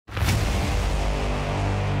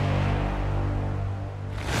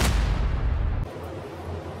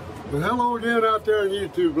Well, hello again out there in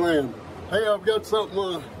YouTube land. Hey, I've got something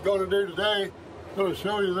I'm going to do today. I'm going to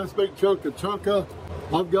show you this big chunk of chunka.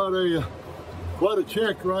 I've got quite a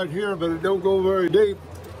check right here, but it don't go very deep.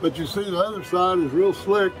 But you see the other side is real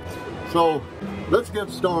slick. So let's get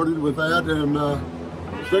started with that and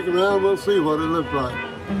stick around. We'll see what it looks like.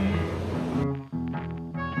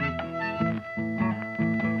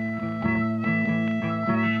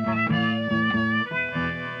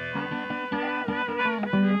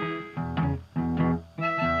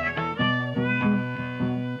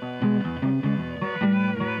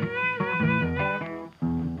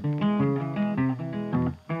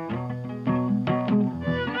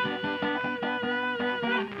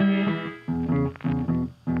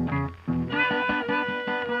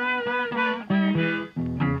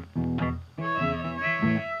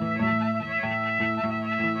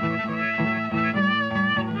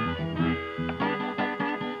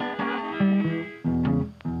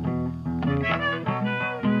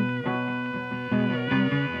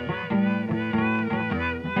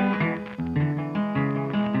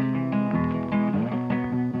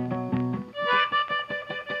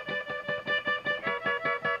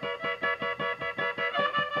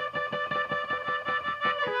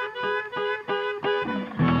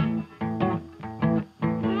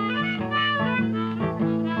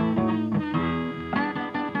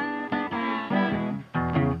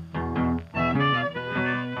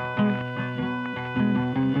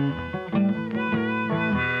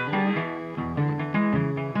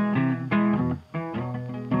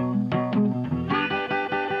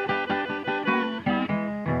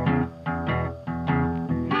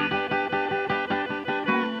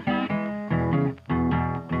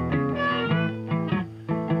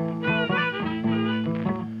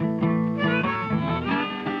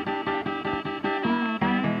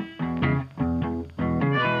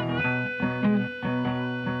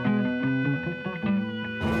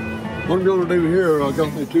 What I'm going to do here, I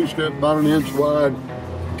got my two strip about an inch wide,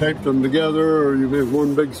 taped them together, or you make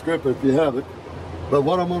one big strip if you have it. But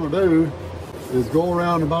what I'm going to do is go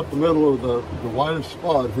around about the middle of the widest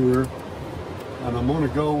spot here, and I'm going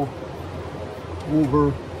to go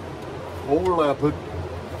overlap it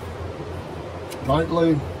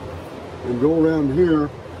tightly, and go around here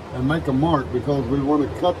and make a mark, because we want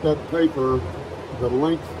to cut that paper the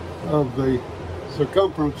length of the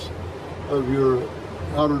circumference of your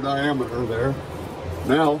outer diameter there.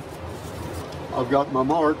 Now I've got my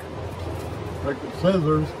mark. Take the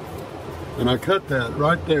scissors and I cut that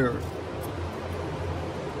right there.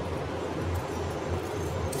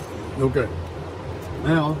 Okay.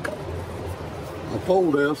 Now I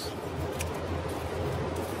fold this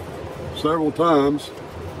several times.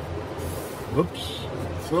 Oops.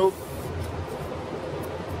 So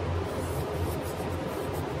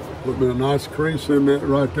put me a nice crease in that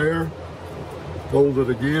right there. Fold it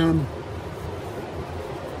again.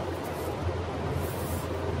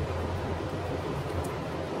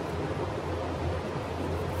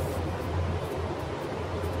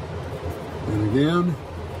 And again.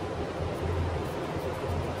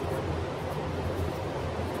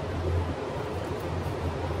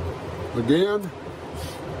 Again.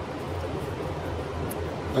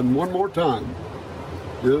 And one more time.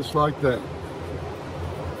 Just like that.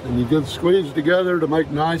 And you get squeezed together to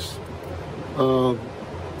make nice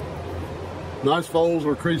folds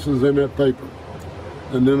or creases in that paper,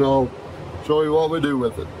 and then I'll show you what we do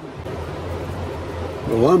with it.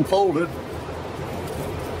 We'll unfold it,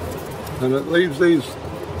 and it leaves these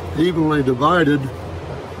evenly divided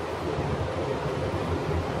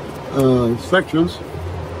sections.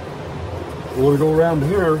 We want to go around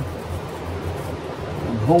here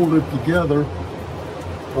and hold it together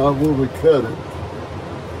right where we cut it,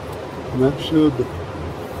 and that should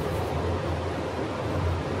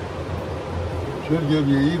give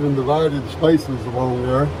you even divided spaces along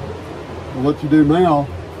there. And what you do now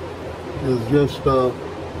is just go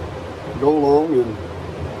along and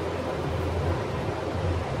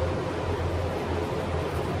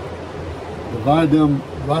divide them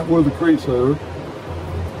right where the crease are.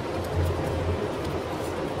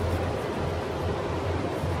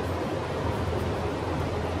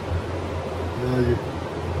 Now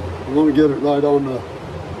you want to get it right on the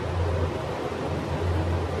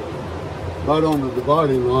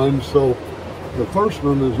dividing line. So the first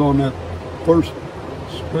one is on that first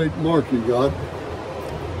straight mark you got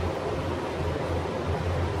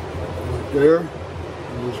right there,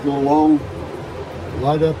 and just go along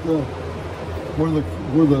right up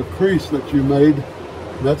where the crease that you made.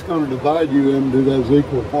 That's going to divide you into those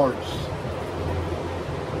equal parts,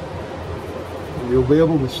 and you'll be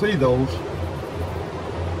able to see those.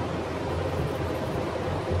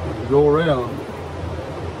 go around,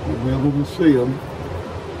 you'll be able to see them.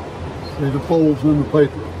 See the folds in the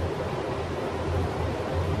paper.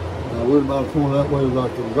 I went about as far that way as I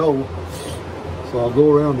can go. So I'll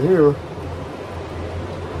go around here.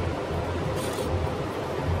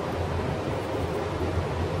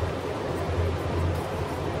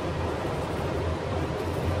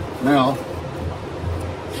 Now,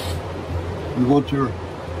 you want your,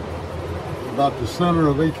 about the center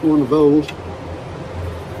of each one of those.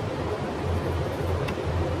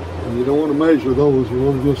 And you don't want to measure those, you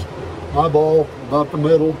want to just eyeball about the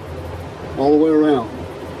middle all the way around.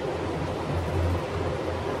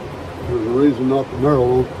 There's a reason not to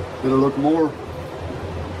narrow. It'll look more,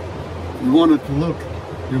 you want it to look,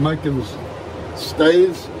 you're making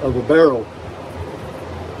staves of a barrel.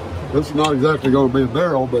 This is not exactly going to be a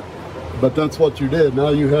barrel, but that's what you did. Now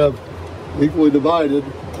you have equally divided.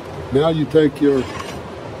 Now you take your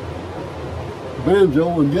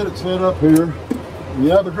banjo and get it set up here. You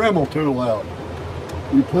have a Dremel tool out.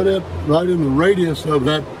 You put it right in the radius of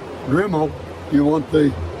that Dremel. You want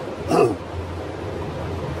the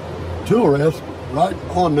tool rest right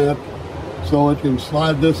on that so it can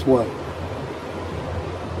slide this way.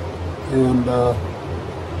 And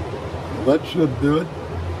that should do it.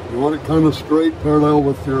 You want it kind of straight, parallel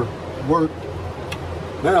with your work.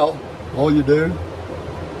 Now, all you do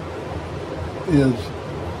is,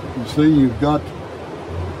 you see you've got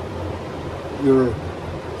your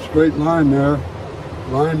straight line there,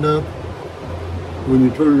 lined up. When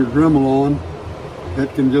you turn your Dremel on,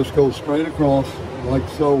 it can just go straight across, like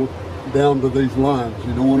so, down to these lines.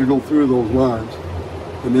 You don't want to go through those lines.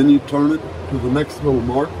 And then you turn it to the next little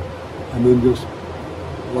mark, and then just,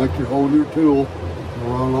 like you're holding your tool, go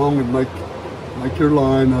right along and make your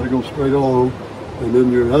line that'll go straight along, and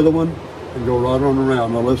then your other one and go right on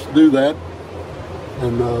around. Now let's do that,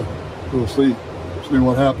 and we'll see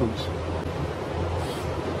what happens.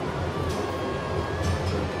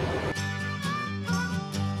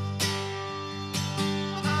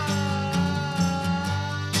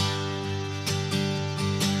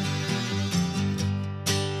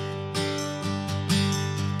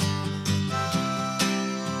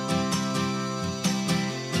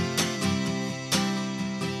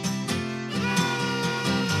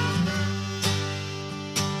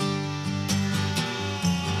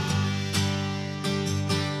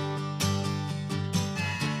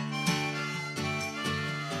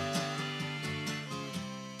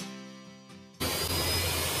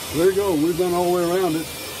 There you go, we've done all the way around it.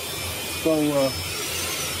 So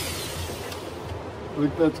I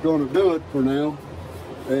think that's going to do it for now.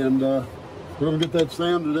 And we're going to get that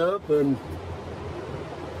sanded up and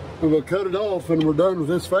we'll cut it off, and we're done with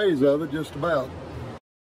this phase of it, just about.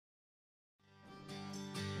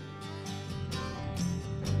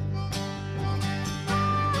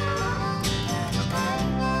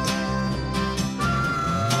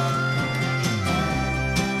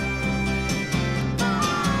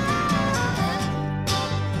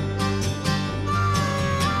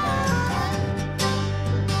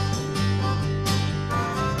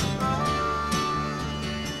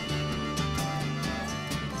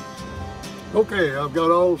 Okay, I've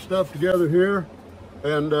got all the stuff together here,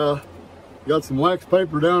 and got some wax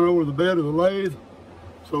paper down over the bed of the lathe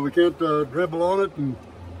so we can't dribble on it and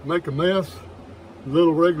make a mess. A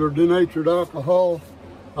little regular denatured alcohol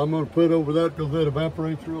I'm going to put over that because that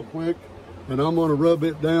evaporates real quick, and I'm going to rub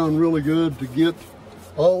it down really good to get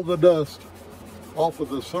all the dust off of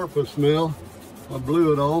the surface now. I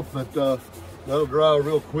blew it off, but that'll dry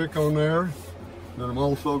real quick on there. Then I'm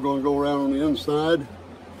also going to go around on the inside.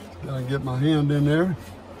 Gotta get my hand in there,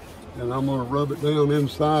 and I'm gonna rub it down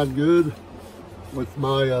inside good with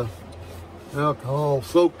my alcohol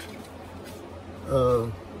soaked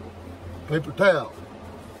paper towel.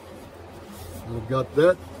 I've got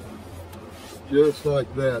that just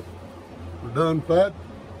like that. We're done with that.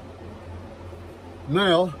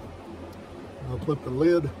 Now I'll put the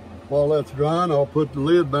lid, while that's drying, I'll put the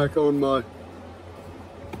lid back on my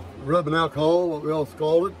rubbing alcohol, what we else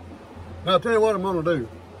call it. Now I'll tell you what I'm gonna do.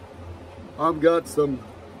 I've got some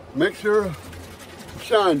mixture of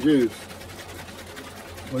shine juice,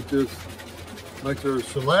 which is mixture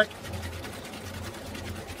select,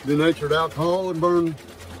 denatured alcohol, and burn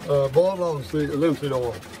boiled linseed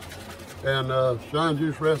oil, and shine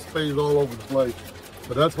juice recipes all over the place.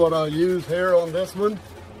 But that's what I use here on this one.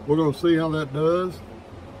 We're going to see how that does,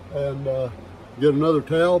 and get another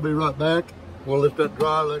towel. Be right back. We'll let that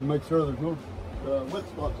dry. Let make sure there's no wet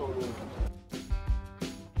spots on it.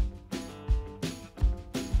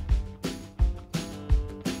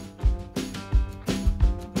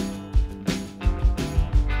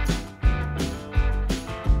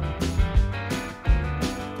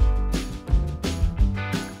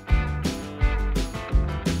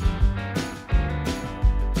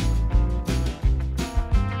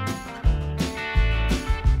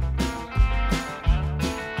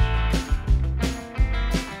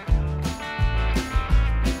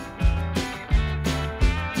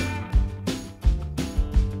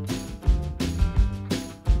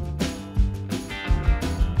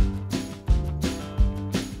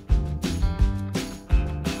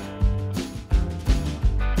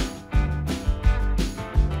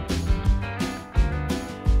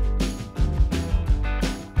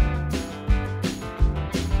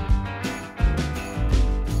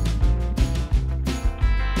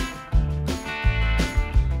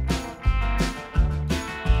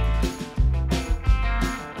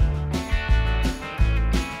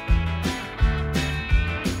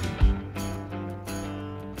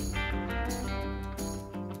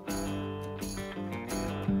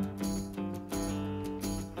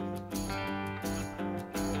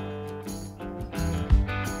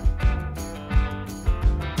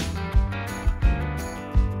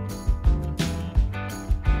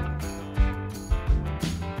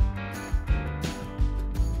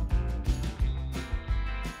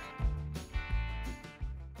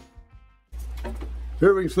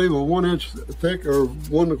 here we can see my 1 inch thick or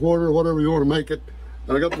 1 1/4, whatever you want to make it.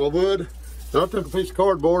 And I got my wood. And I took a piece of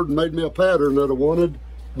cardboard and made me a pattern that I wanted.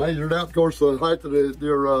 Measured out, of course, the height of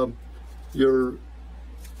your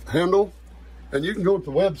handle. And you can go to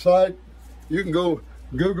the website. You can go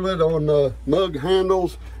Google it on mug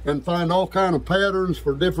handles and find all kind of patterns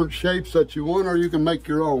for different shapes that you want, or you can make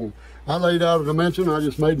your own. I laid out a dimension. I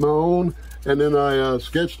just made my own, and then I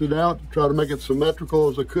sketched it out, try to make it symmetrical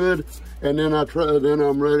as I could, and then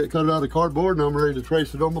I'm ready to cut it out of cardboard, and I'm ready to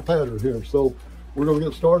trace it on my pattern here. So we're going to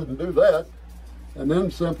get started and do that, and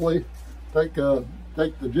then simply take the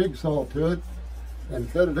jigsaw to it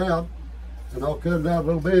and cut it out, and I'll cut it out a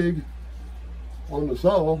little big on the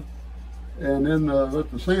saw, and then let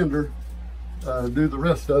the sander do the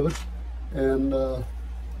rest of it, and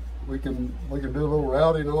we can do a little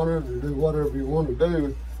routing on it and do whatever you want to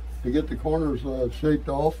do to get the corners shaped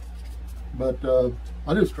off. But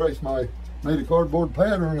I just made a cardboard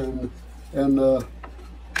pattern, and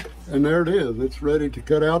there it is. It's ready to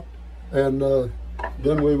cut out, and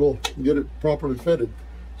then we will get it properly fitted.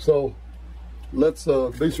 So let's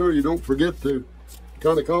be sure you don't forget to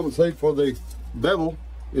kind of compensate for the bevel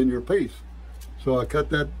in your piece. So I cut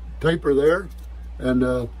that taper there,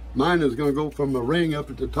 and mine is going to go from the ring up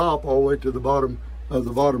at the top all the way to the bottom of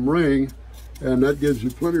the bottom ring, and that gives you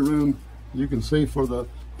plenty of room, you can see, for the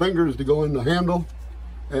fingers to go in the handle,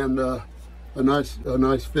 and a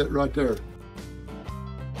nice fit right there.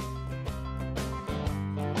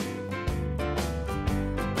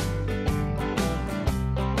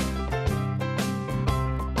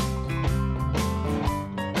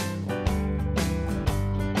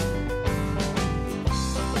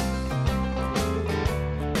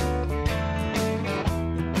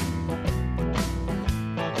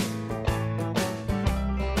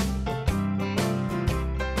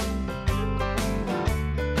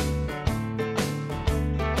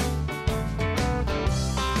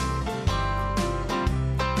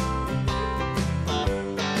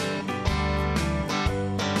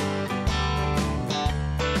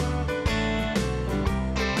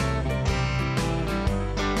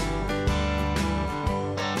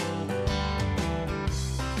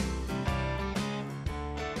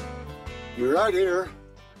 Right here,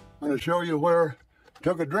 I'm going to show you where I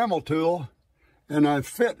took a Dremel tool and I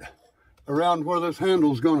fit around where this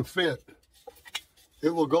handle is going to fit.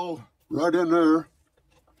 It will go right in there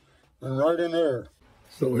and right in there.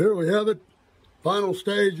 So here we have it. Final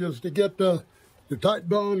stage is to get the tight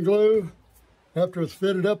bond glue after it's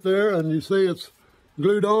fitted up there, and you see it's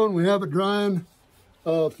glued on. We have it drying.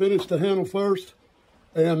 Finish the handle first,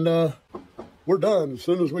 and we're done. As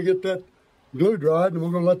soon as we get that glue dried, and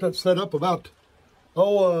we're going to let that set up about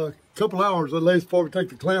a couple hours at least before we take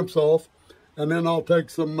the clamps off, and then I'll take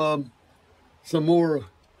some more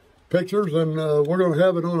pictures, and we're going to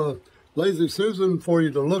have it on a Lazy Susan for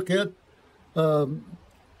you to look at as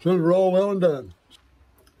soon as we're all well and done.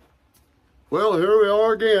 Well, here we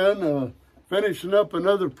are again, finishing up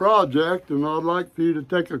another project, and I'd like for you to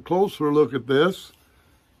take a closer look at this.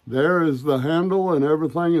 There is the handle and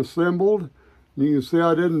everything assembled. You can see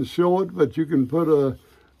I didn't show it, but you can put a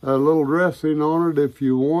little dressing on it if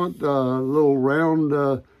you want, a little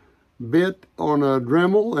round bit on a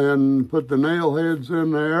Dremel, and put the nail heads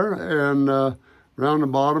in there, and around the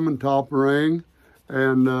bottom and top ring.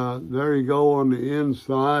 And there you go on the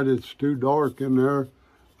inside. It's too dark in there.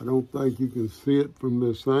 I don't think you can see it from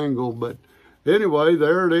this angle, but anyway,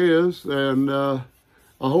 there it is, and I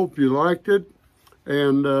hope you liked it.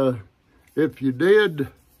 And if you did,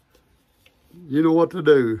 you know what to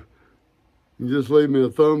do. You just leave me a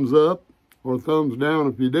thumbs up or a thumbs down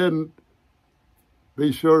if you didn't.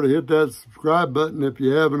 Be sure to hit that subscribe button if you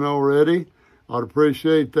haven't already. I'd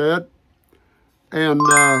appreciate that. And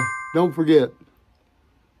don't forget,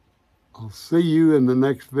 I'll see you in the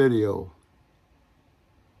next video.